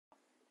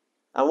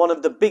And one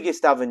of the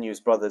biggest avenues,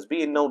 brothers,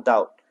 be in no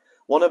doubt,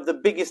 one of the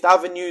biggest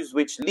avenues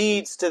which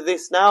leads to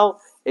this now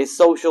is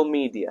social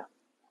media.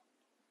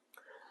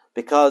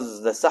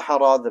 Because the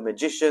Sahara, the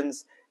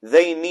magicians,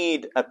 they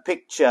need a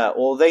picture,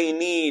 or they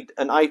need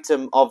an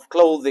item of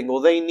clothing, or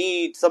they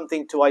need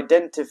something to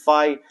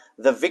identify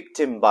the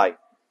victim by,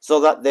 so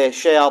that their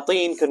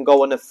shayateen can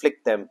go and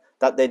afflict them,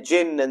 that their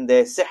jinn and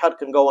their sihr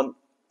can go and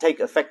take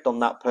effect on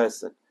that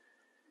person.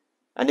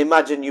 And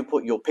imagine you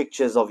put your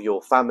pictures of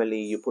your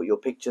family, you put your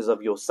pictures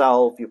of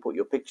yourself, you put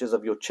your pictures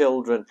of your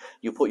children,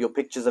 you put your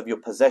pictures of your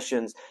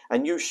possessions,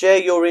 and you share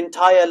your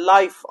entire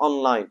life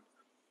online.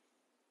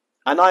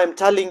 And I am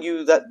telling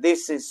you that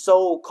this is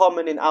so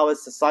common in our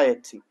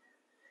society.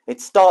 It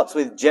starts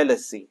with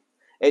jealousy.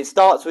 It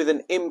starts with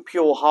an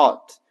impure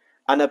heart.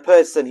 And a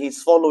person,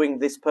 he's following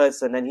this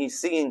person and he's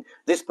seeing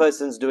this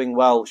person's doing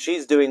well,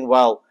 she's doing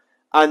well.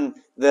 And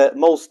the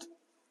most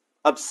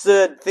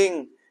absurd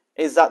thing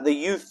is that the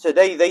youth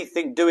today, they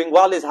think doing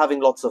well is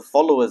having lots of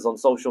followers on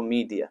social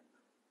media.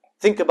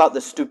 Think about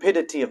the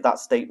stupidity of that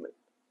statement.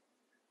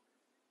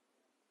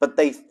 But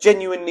they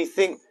genuinely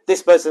think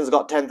this person's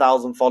got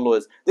 10,000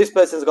 followers, this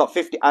person's got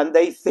 50, and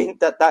they think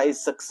that that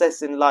is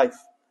success in life.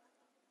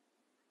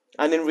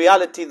 And in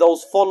reality,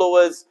 those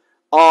followers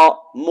are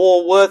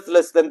more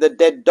worthless than the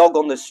dead dog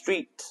on the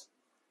street.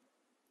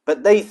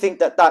 But they think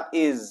that that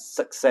is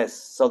success,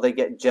 so they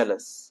get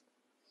jealous.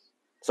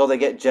 So they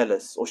get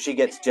jealous, or she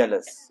gets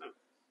jealous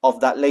of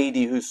that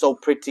lady who's so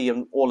pretty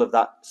and all of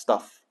that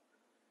stuff.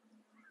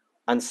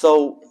 And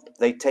so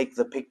they take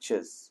the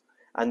pictures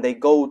and they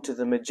go to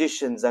the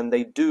magicians and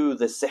they do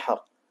the sihr.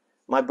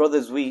 My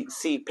brothers, we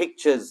see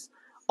pictures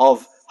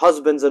of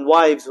husbands and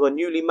wives who are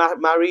newly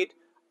married,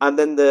 and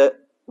then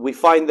we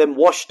find them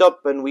washed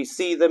up and we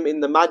see them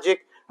in the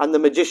magic, and the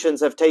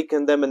magicians have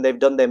taken them and they've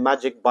done their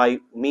magic by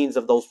means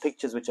of those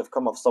pictures which have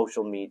come off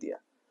social media.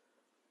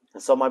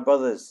 And so my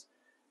brothers,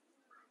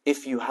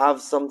 if you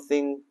have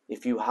something,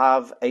 if you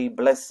have a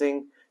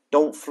blessing,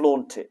 don't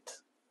flaunt it.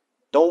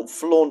 Don't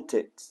flaunt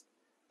it.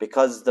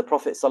 Because the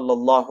Prophet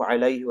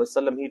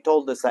ﷺ, he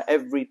told us that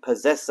every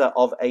possessor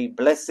of a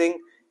blessing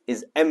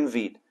is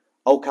envied.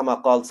 أو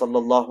كما قال صلى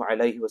الله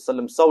عليه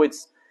وسلم. So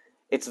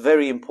it's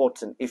very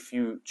important. If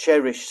you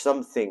cherish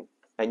something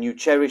and you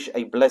cherish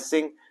a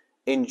blessing,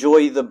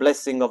 enjoy the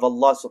blessing of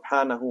Allah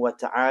subhanahu wa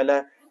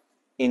ta'ala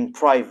in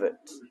private.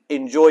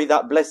 Enjoy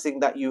that blessing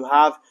that you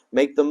have,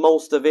 make the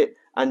most of it,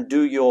 and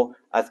do your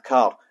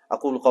adhkar.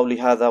 أقول قولي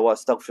هذا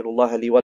وأستغفر الله لي